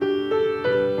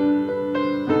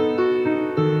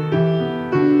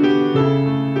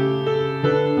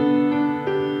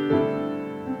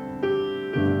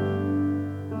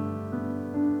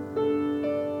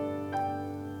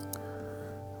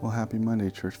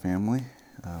church family.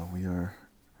 We are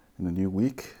in a new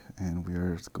week, and we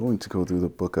are going to go through the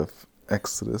book of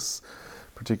Exodus,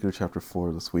 particularly chapter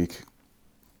 4 this week.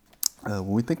 When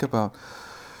we think about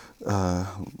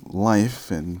life,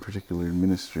 and particularly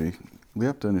ministry, we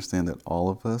have to understand that all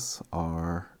of us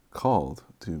are called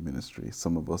to ministry.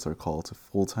 Some of us are called to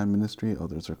full-time ministry,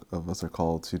 of us are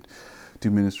called to do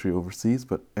ministry overseas,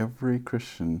 but every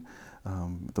Christian,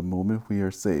 the moment we are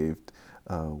saved,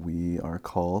 we are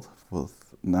called with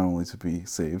not only to be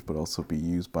saved, but also be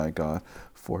used by God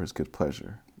for His good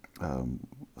pleasure.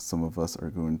 Some of us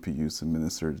are going to be used to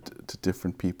minister to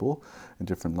different people in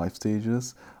different life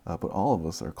stages, but all of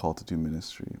us are called to do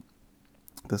ministry.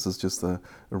 This is just a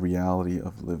reality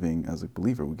of living as a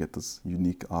believer. We get this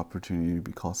unique opportunity to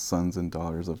be called sons and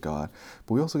daughters of God,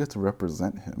 but we also get to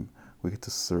represent Him. We get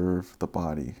to serve the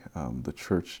body. The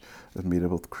church is made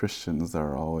up of Christians that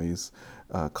are always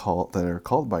called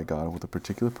by God with a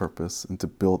particular purpose and to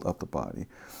build up the body.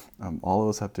 All of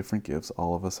us have different gifts.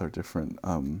 All of us are different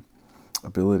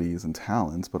abilities and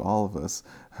talents, but all of us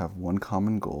have one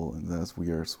common goal, and that is we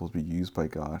are supposed to be used by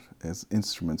God as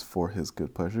instruments for His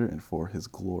good pleasure and for His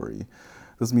glory.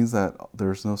 This means that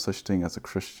there's no such thing as a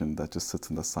Christian that just sits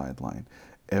on the sideline.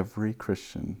 Every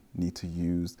Christian needs to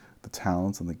use the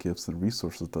talents and the gifts and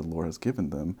resources that the Lord has given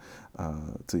them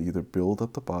to either build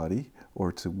up the body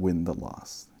or to win the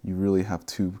lost. You really have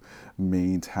two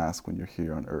main tasks when you're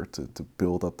here on earth: to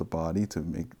build up the body, to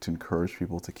encourage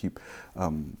people to keep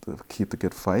the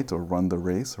good fight or run the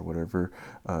race or whatever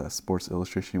sports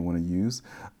illustration you want to use,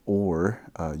 or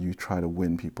you try to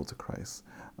win people to Christ.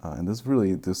 And that's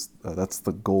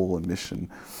the goal and mission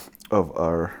of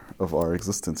our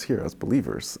existence here as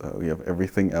believers. We have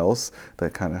everything else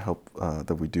that kind of help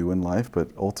that we do in life,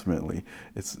 but ultimately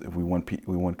we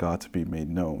want God to be made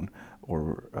known,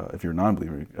 or if you're a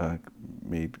non-believer,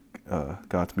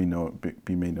 God to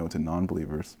be made known to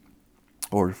non-believers,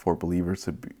 or for believers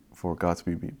for God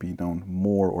to be known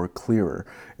more or clearer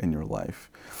in your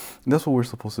life. And that's what we're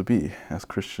supposed to be as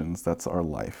Christians. That's our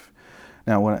life.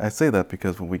 Now, when I say that,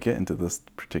 because when we get into this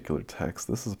particular text,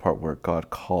 this is the part where God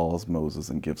calls Moses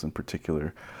and gives in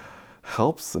particular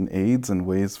helps and aids and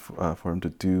ways for him to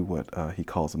do what He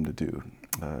calls him to do.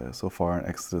 So far in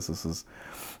Exodus, this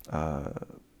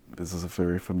is a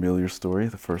very familiar story.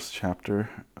 The first chapter,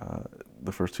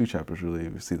 the first two chapters, really,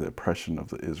 we see the oppression of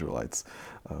the Israelites.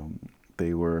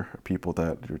 They were people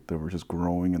that were just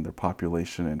growing in their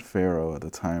population, and Pharaoh at the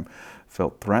time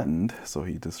felt threatened, so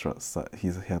he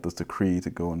had this decree to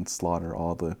go and slaughter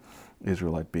all the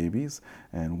Israelite babies.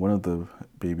 And one of the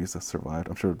babies that survived,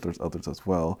 I'm sure there's others as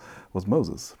well, was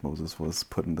Moses. Moses was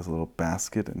put in this little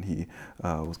basket, and he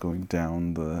was going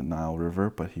down the Nile River,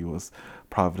 but he was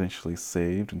providentially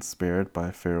saved and spared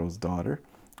by Pharaoh's daughter.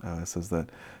 It says that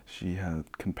she had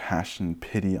compassion and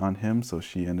pity on him, so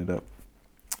she ended up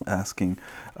asking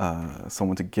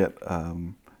someone to get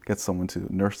someone to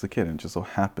nurse the kid, and it just so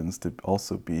happens to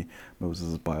also be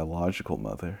Moses' biological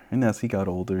mother. And as he got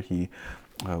older, he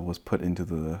was put into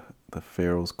the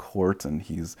Pharaoh's court, and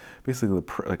he's basically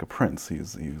like a prince. He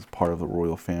was part of the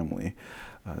royal family.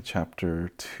 Chapter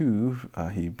 2,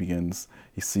 he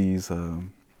sees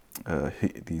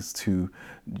these two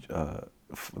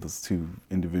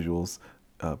individuals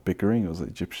bickering. It was an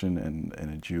Egyptian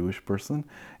and a Jewish person,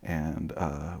 and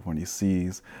when he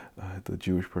sees the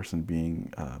Jewish person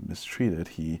being mistreated,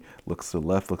 he looks to the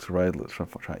left, looks to the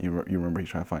right. You remember, he's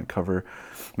trying to find cover,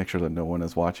 make sure that no one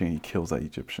is watching. He kills that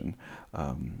Egyptian,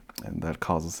 and that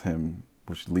causes him,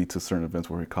 which leads to certain events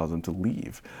where he causes him to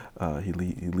leave. He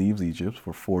leaves Egypt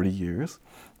for 40 years.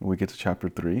 When we get to chapter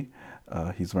 3,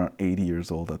 he's around 80 years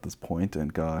old at this point,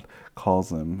 and God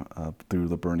calls him through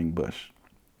the burning bush.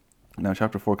 Now,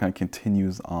 chapter 4 kind of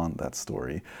continues on that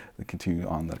story, and continues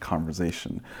on that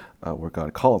conversation where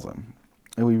God calls him.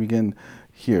 And we begin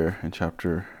here in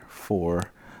chapter 4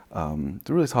 to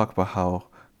really talk about how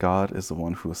God is the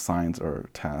one who assigns our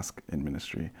task in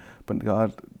ministry. But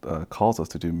God calls us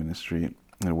to do ministry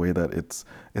in a way that it's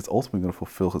ultimately going to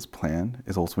fulfill His plan.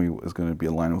 It's ultimately is going to be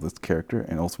aligned with His character,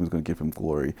 and ultimately is going to give Him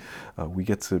glory. We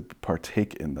get to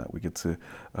partake in that. We get to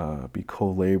be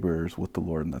co-laborers with the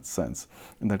Lord in that sense.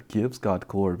 And that gives God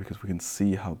glory because we can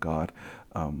see how God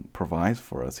provides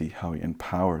for us, how He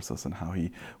empowers us, and how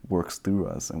He works through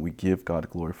us, and we give God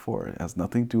glory for it. It has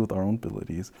nothing to do with our own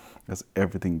abilities. It has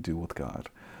everything to do with God.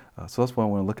 So that's what I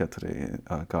want to look at today.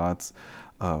 God's,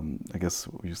 I guess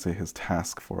you say, His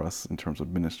task for us in terms of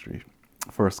ministry.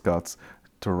 First, God's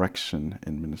direction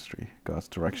in ministry. God's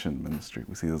direction in ministry.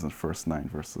 We see this in the first 9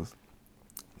 verses.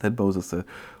 Then Moses said,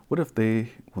 "What if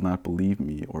they will not believe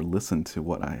me or listen to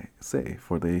what I say?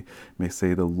 For they may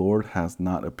say, the Lord has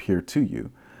not appeared to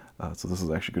you." So this is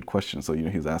actually a good question. So,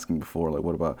 he was asking before, like,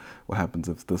 what happens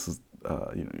if this is,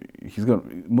 Moses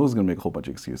is gonna make a whole bunch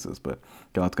of excuses, but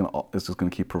is just gonna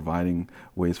keep providing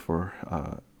ways for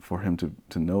him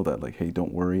to know that, like, hey,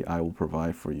 don't worry, I will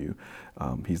provide for you.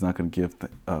 He's not going to give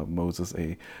Moses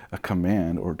a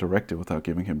command or directive without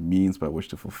giving him means by which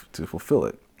to fulfill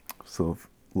it. So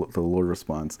the Lord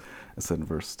responds and said in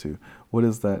verse 2, "What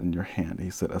is that in your hand?" He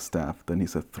said, "A staff." Then he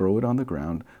said, "Throw it on the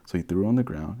ground." So he threw it on the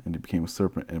ground, and it became a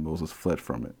serpent, and Moses fled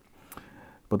from it.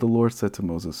 But the Lord said to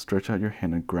Moses, "Stretch out your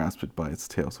hand and grasp it by its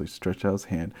tail." So he stretched out his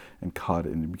hand and caught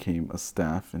it, and it became a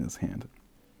staff in his hand.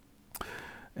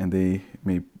 "And they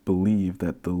may believe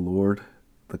that the Lord,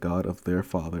 the God of their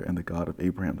father, and the God of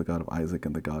Abraham, the God of Isaac,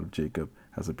 and the God of Jacob,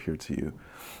 has appeared to you."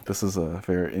 This is a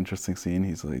very interesting scene.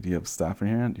 He's like, "Do you have a staff in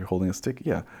your hand? You're holding a stick?"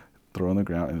 "Yeah." Throw it on the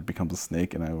ground, and it becomes a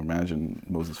snake. And I imagine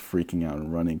Moses freaking out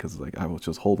and running because, like, I was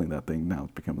just holding that thing. Now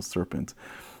it's become a serpent.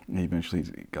 And eventually,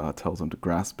 God tells him to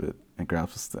grasp it, and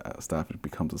grabs the staff. It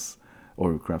becomes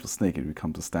or grabs a snake, and it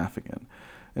becomes a staff again.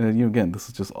 And then, again, this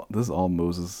is all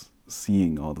Moses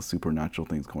seeing all the supernatural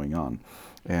things going on.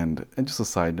 And just a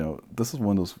side note, this is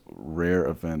one of those rare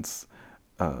events,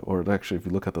 or actually, if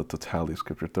you look at the totality of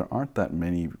Scripture, there aren't that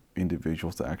many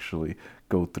individuals that actually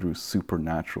go through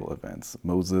supernatural events.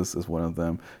 Moses is one of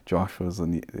them, Joshua's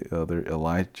and the other,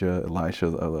 Elijah, Elisha,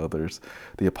 the others,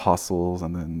 the apostles,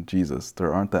 and then Jesus.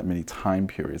 There aren't that many time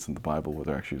periods in the Bible where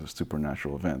there actually are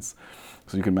supernatural events.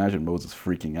 So you can imagine Moses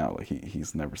freaking out, like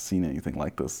he's never seen anything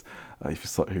like this. If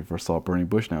you first saw a burning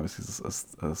bush, now he sees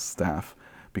a staff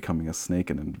becoming a snake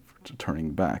and then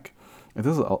turning back. And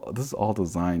this is all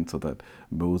designed so that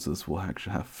Moses will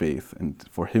actually have faith, and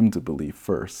for him to believe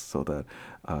first, so that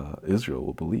Israel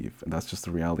will believe. And that's just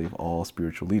the reality of all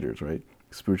spiritual leaders, right?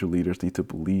 Spiritual leaders need to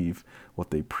believe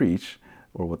what they preach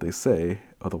or what they say,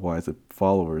 otherwise the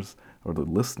followers or the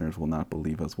listeners will not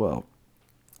believe as well.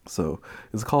 So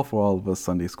it's a call for all of us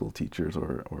Sunday school teachers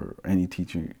or any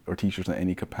teaching or teachers in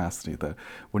any capacity that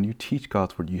when you teach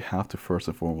God's word, you have to first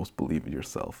and foremost believe it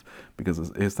yourself, because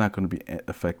it's not going to be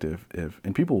effective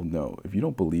and people will know, if you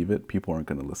don't believe it, people aren't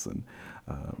going to listen.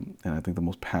 And I think the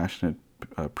most passionate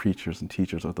preachers and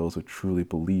teachers are those who truly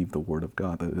believe the word of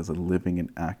God, that it is a living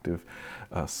and active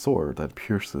sword that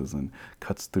pierces and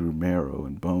cuts through marrow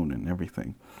and bone and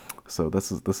everything. So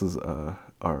this is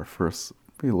our first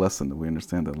lesson, that we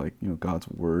understand that, like, God's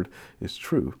word is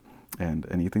true, and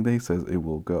anything that he says, it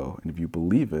will go. And if you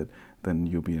believe it, then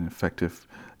you'll be an effective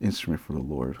instrument for the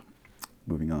Lord.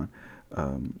 Moving on.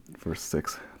 Verse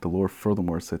 6, the Lord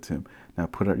furthermore said to him, "Now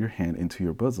put out your hand into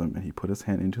your bosom." And he put his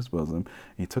hand into his bosom, and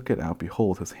he took it out.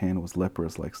 Behold, his hand was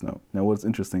leprous like snow. Now what's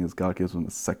interesting is God gives him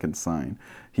a second sign.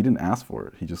 He didn't ask for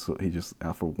it. He just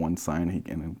asked for one sign,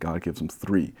 and then God gives him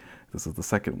three. This is the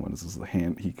second one. This is the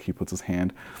hand. He puts his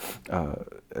hand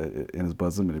in his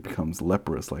bosom, and it becomes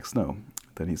leprous like snow.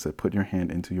 Then he said, "Put your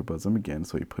hand into your bosom again."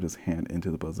 So he put his hand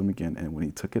into the bosom again, and when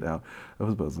he took it out of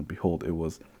his bosom, behold, it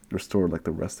was restored like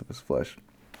the rest of his flesh.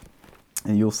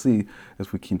 And you'll see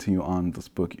as we continue on this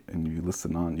book and you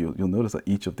listen on, you'll notice that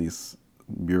each of these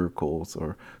miracles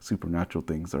or supernatural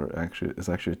things is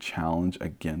actually a challenge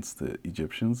against the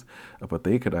Egyptians, but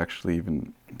they could actually,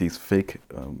 even these fake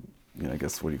I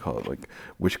guess, what do you call it, like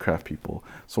witchcraft people,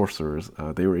 sorcerers,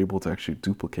 they were able to actually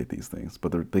duplicate these things,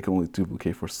 but they can only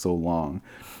duplicate for so long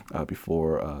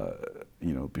before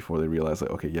they realize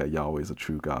that, okay, yeah, Yahweh is a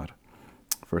true God.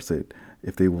 Verse 8,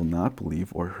 if they will not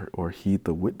believe or heed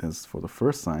the witness for the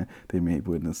first sign, they may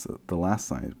witness the last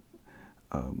sign.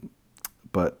 I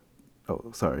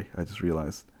just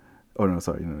realized. Oh, no,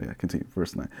 sorry. Continue.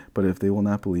 Verse 9. But if they will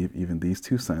not believe even these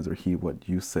two signs or heed what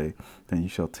you say, then you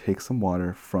shall take some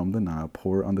water from the Nile,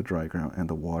 pour it on the dry ground, and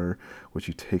the water which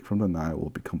you take from the Nile will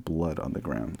become blood on the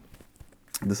ground.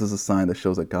 This is a sign that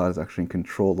shows that God is actually in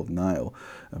control of Nile.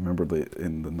 Remember,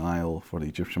 in the Nile, for the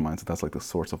Egyptian mindset, that's like the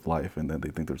source of life, and then they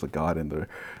think there's a God in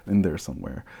there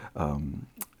somewhere.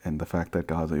 And the fact that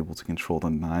God is able to control the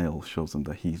Nile shows them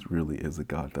that He really is a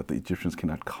God. That the Egyptians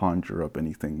cannot conjure up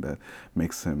anything that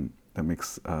makes their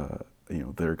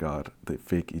God, the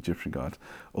fake Egyptian God,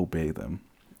 obey them.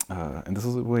 And this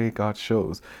is the way God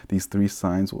shows. These three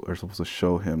signs are supposed to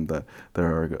show Him that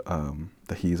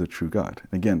that He is a true God.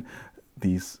 And again,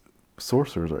 these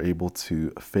sorcerers are able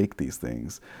to fake these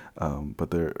things,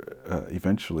 but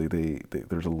eventually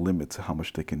there's a limit to how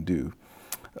much they can do,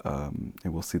 and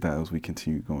we'll see that as we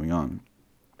continue going on.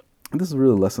 And this is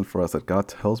really a lesson for us that God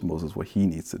tells Moses what he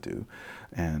needs to do.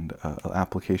 And an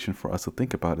application for us to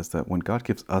think about is that when God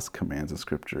gives us commands in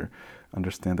Scripture,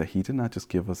 understand that he did not just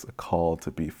give us a call to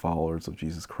be followers of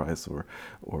Jesus Christ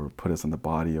or put us in the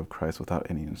body of Christ without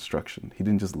any instruction. He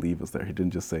didn't just leave us there. He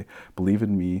didn't just say, believe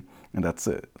in me, and that's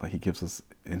it. Like, he gives us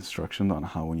instruction on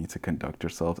how we need to conduct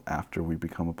ourselves after we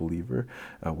become a believer,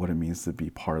 what it means to be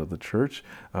part of the church,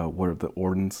 what are the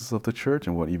ordinances of the church,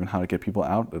 and what even how to get people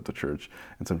out of the church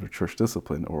in terms of church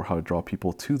discipline, or how to draw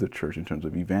people to the church in terms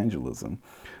of evangelism.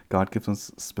 God gives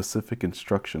us specific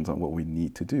instructions on what we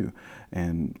need to do.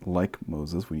 And like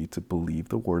Moses, we need to believe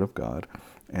the word of God.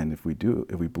 And if we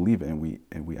believe it and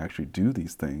we actually do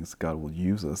these things, God will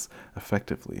use us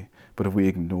effectively. But if we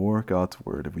ignore God's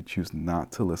word, if we choose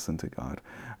not to listen to God,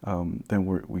 then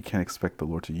we can't expect the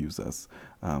Lord to use us.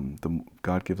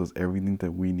 God gives us everything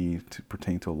that we need to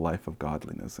pertain to a life of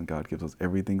godliness, and God gives us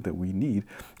everything that we need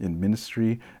in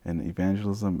ministry and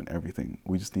evangelism and everything.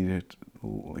 We just need to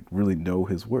really know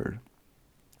His word.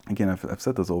 Again, I've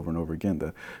said this over and over again,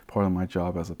 that part of my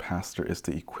job as a pastor is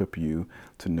to equip you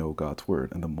to know God's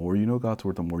word. And the more you know God's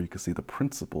word, the more you can see the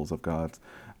principles of God's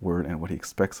word and what He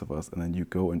expects of us. And then you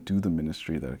go and do the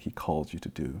ministry that He calls you to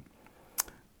do.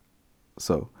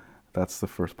 So that's the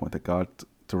first point, that God's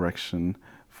direction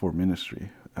for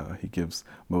ministry. He gives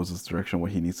Moses direction on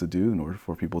what he needs to do in order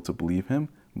for people to believe him.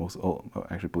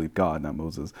 Actually believe God, not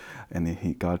Moses.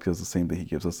 And God gives the same thing. He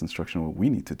gives us instruction on what we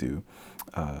need to do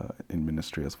in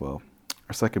ministry as well.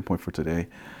 Our second point for today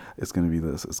is going to be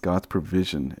this: it's God's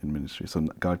provision in ministry. So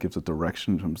God gives a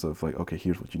direction in terms of like, okay,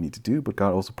 here's what you need to do, but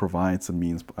God also provides the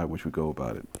means by which we go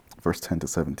about it. Verse 10 to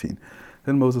 17.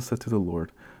 Then Moses said to the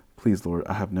Lord, "Please, Lord,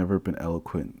 I have never been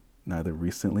eloquent, neither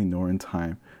recently nor in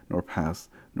time, nor past,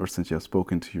 nor since you have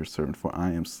spoken to your servant, for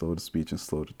I am slow to speech and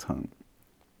slow to tongue."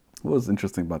 What was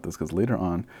interesting about this, because later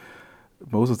on,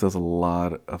 Moses does a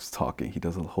lot of talking.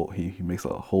 He makes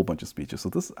a whole bunch of speeches. So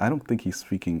this, I don't think he's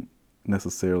speaking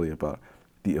necessarily about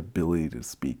the ability to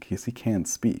speak. Yes, he can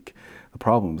speak. The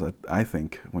problem is that I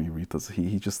think when you read this,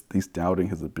 he's doubting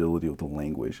his ability with the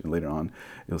language. And later on,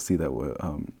 you'll see that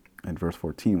in verse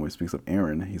 14, when he speaks of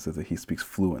Aaron, he says that he speaks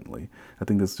fluently. I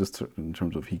think that's just in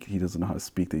terms of he doesn't know how to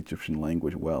speak the Egyptian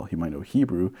language well. He might know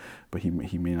Hebrew, but he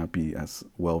may not be as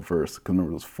well versed. Because remember,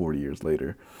 it was 40 years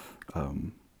later.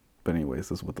 But anyways,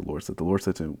 this is what the Lord said. The Lord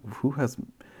said to him, "Who has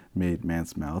made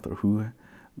man's mouth, or who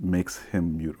makes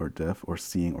him mute or deaf or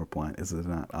seeing or blind? Is it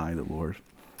not I, the Lord?"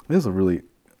 This is a really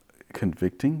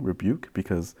convicting rebuke,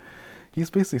 because he's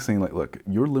basically saying, like, look,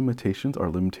 your limitations are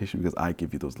limitations because I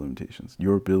give you those limitations.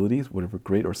 Your abilities, whatever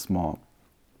great or small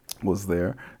was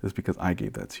there, is because I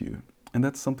gave that to you. And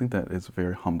that's something that is a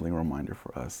very humbling reminder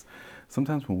for us.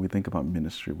 Sometimes when we think about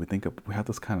ministry, we have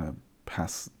this kind of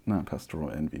not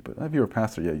pastoral envy, but if you're a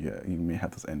pastor, you may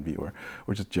have this envy or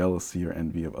just jealousy or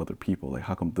envy of other people. Like,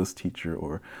 how come this teacher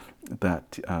or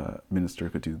that minister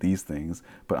could do these things,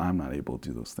 but I'm not able to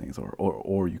do those things?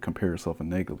 Or you compare yourself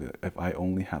negatively. If I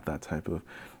only have that type of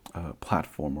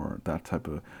platform, or that type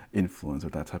of influence, or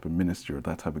that type of ministry, or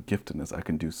that type of giftedness, I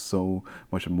can do so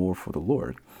much more for the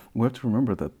Lord. We have to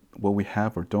remember that what we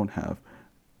have or don't have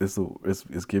is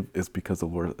because the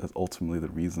Lord is ultimately the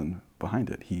reason behind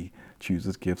it. He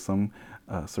chooses, gives some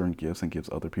certain gifts and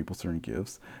gives other people certain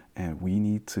gifts, and we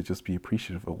need to just be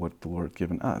appreciative of what the Lord has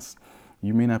given us.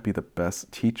 You may not be the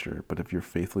best teacher, but if you're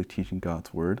faithfully teaching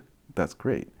God's word, that's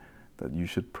great. That you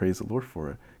should praise the Lord for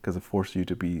it, because it forces you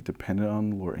to be dependent on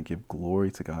the Lord and give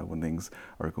glory to God when things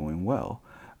are going well.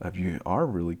 If you are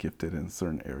really gifted in a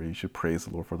certain area, you should praise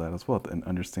the Lord for that as well, and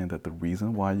understand that the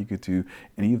reason why you could do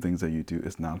any of the things that you do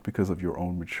is not because of your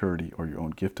own maturity or your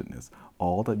own giftedness.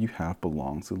 All that you have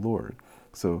belongs to the Lord.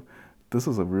 So this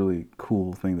is a really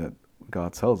cool thing that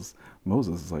God tells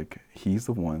Moses, is like, he's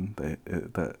the one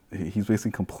that he's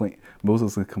basically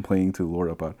Moses is complaining to the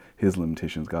Lord about his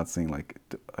limitations. God's saying like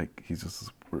he's just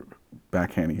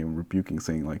backhanding him, rebuking,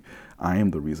 saying like, I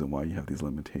am the reason why you have these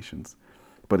limitations.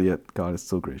 But yet God is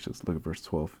still gracious. Look at verse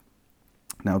 12.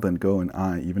 "Now then go, and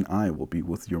even I, will be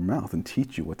with your mouth and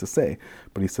teach you what to say."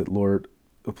 But he said, "Lord,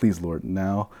 please, Lord,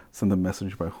 now send the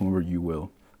messenger by whomever you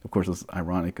will." Of course, it's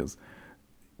ironic because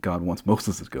God wants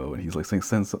Moses to go, and he's like saying,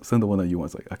 send the one that you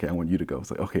want. It's like, okay, I want you to go.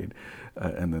 It's like, okay.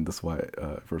 And then this is why,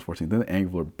 verse 14, "Then the anger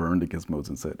of the Lord burned against Moses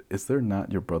and said, Is there not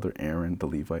your brother Aaron the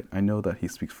Levite? I know that he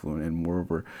speaks fluent, and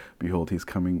moreover, behold, he's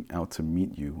coming out to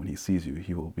meet you. When he sees you,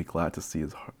 he will be glad to see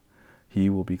his heart. He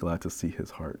will be glad to see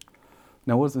his heart."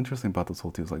 Now, what's interesting about this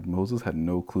whole thing is like Moses had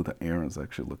no clue that Aaron is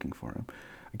actually looking for him.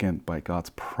 Again, by God's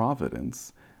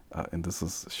providence, and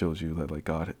this shows you that like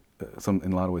God,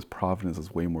 in a lot of ways, providence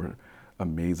is way more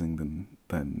amazing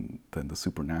than the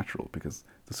supernatural, because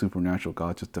the supernatural,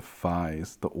 God just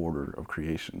defies the order of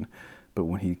creation. But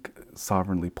when he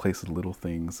sovereignly places little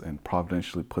things and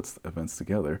providentially puts events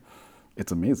together,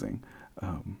 it's amazing.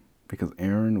 Because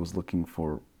Aaron was looking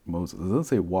for Moses. It doesn't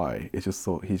say why. It's just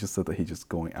so he just said that he's just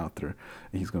going out there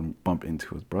and he's going to bump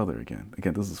into his brother again.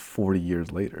 Again, this is 40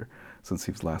 years later since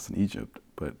he was last in Egypt,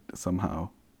 but somehow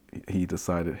he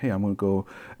decided, hey, I'm going to go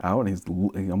out and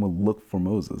I'm going to look for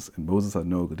Moses. And Moses had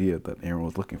no idea that Aaron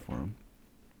was looking for him.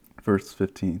 Verse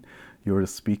 15, you are to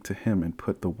speak to him and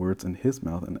put the words in his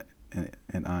mouth,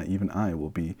 and I, even I,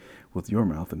 will be with your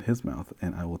mouth and his mouth,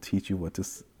 and I will teach you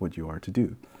what you are to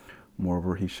do.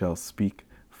 Moreover, he shall speak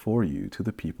for you to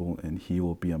the people, and he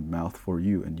will be a mouth for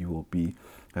you, and you will be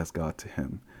as God to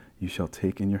him. You shall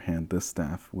take in your hand this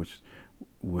staff,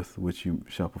 with which you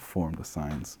shall perform the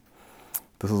signs.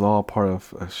 This is all part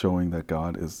of showing that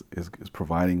God is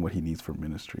providing what he needs for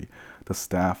ministry. The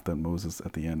staff that Moses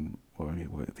at the end, or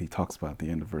he talks about at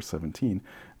the end of verse 17,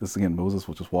 this again, Moses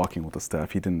was just walking with the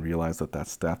staff. He didn't realize that that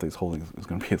staff that he's holding is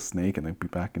going to be a snake and then be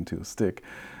back into a stick,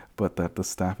 but that the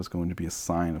staff is going to be a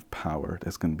sign of power.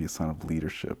 It's going to be a sign of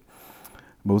leadership.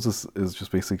 Moses is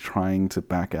just basically trying to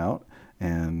back out,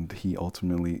 and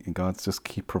and God's just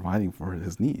keep providing for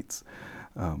his needs.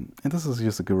 And this is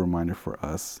just a good reminder for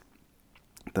us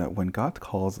that when God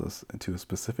calls us into a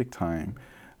specific time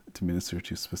to minister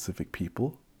to specific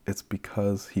people, it's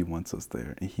because he wants us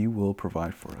there, and he will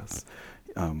provide for us.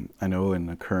 I know in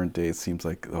the current day, it seems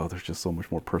like, there's just so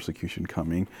much more persecution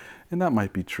coming, and that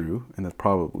might be true, and that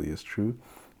probably is true.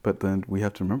 But then we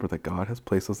have to remember that God has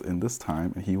placed us in this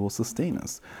time, and he will sustain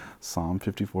us. Psalm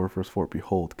 54, verse 4,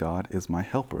 behold, God is my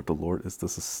helper. The Lord is the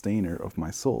sustainer of my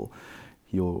soul.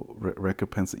 He will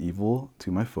recompense evil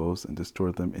to my foes and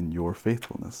destroy them in your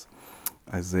faithfulness.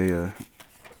 Isaiah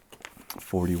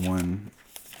 41,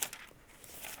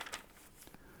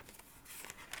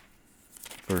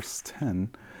 verse 10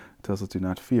 tells us, do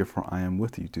not fear, for I am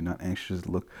with you. Do not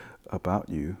anxiously look about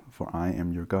you, for I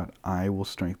am your God. I will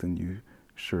strengthen you.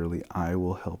 Surely I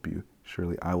will help you.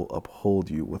 Surely I will uphold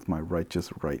you with my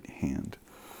righteous right hand.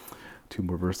 Two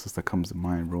more verses that comes to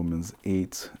mind. Romans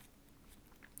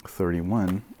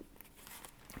 8:31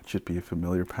 should be a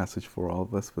familiar passage for all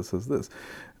of us, but it says this: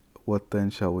 what then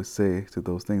shall we say to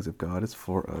those things? If God is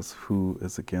for us, who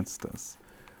is against us?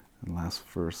 And last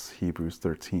verse, Hebrews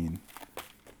 13,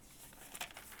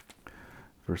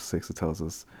 verse 6, it tells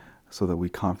us, so that we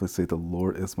confidently say, the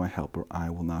Lord is my helper, I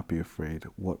will not be afraid.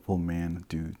 What will man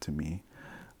do to me?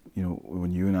 You know,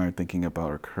 when you and I are thinking about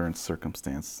our current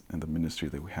circumstance and the ministry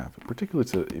that we have, particularly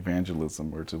to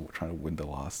evangelism or to trying to win the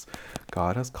lost,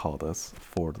 God has called us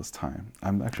for this time.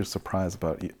 I'm actually surprised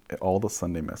about all the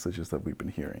Sunday messages that we've been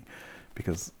hearing,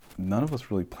 because none of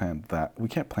us really planned that. We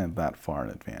can't plan that far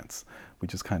in advance. We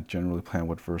just kind of generally plan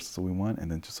what verses we want, and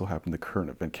then just so happen the current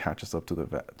event catches up to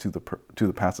the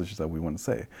passages that we want to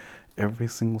say. Every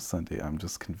single Sunday, I'm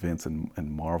just convinced and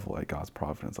marvel at God's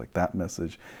providence. Like, that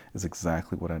message is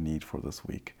exactly what I need for this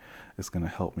week. It's going to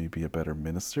help me be a better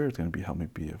minister. It's going to help me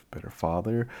be a better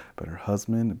father, better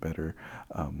husband, a better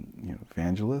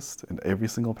evangelist. And every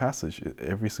single passage,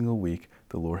 every single week,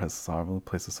 the Lord has sovereignly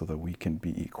placed us so that we can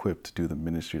be equipped to do the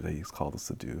ministry that he's called us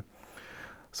to do.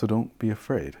 So don't be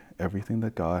afraid. Everything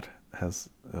that God is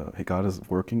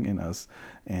working in us,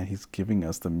 and he's giving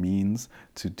us the means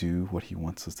to do what he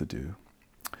wants us to do.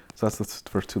 So that's the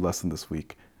first two lessons this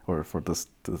week, or for this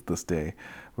day.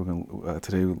 We're going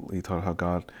today we talk how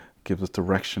God gives us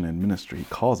direction in ministry. He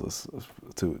calls us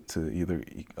to either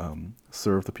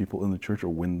serve the people in the church or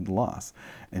win the lost,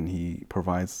 and he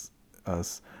provides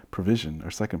us provision. Our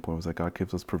second point was that God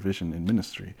gives us provision in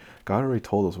ministry. God already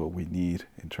told us what we need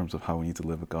in terms of how we need to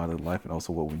live a godly life, and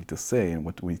also what we need to say and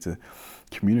what we need to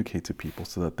communicate to people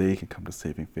so that they can come to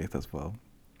saving faith as well.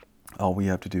 All we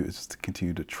have to do is just to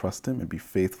continue to trust him and be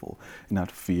faithful and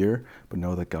not fear, but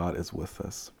know that God is with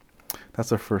us.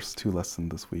 That's our first two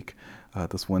lessons this week.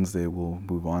 This Wednesday, we'll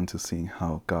move on to seeing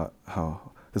how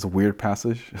it's a weird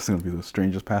passage. It's going to be the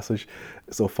strangest passage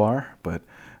so far, but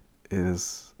it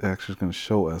is actually going to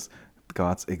show us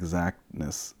God's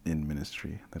exactness in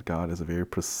ministry, that God is a very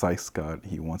precise God.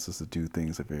 He wants us to do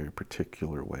things a very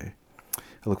particular way.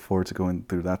 I look forward to going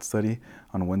through that study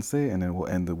on Wednesday, and then we'll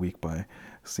end the week by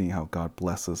seeing how God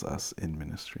blesses us in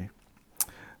ministry.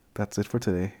 That's it for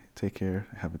today. Take care.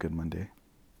 Have a good Monday.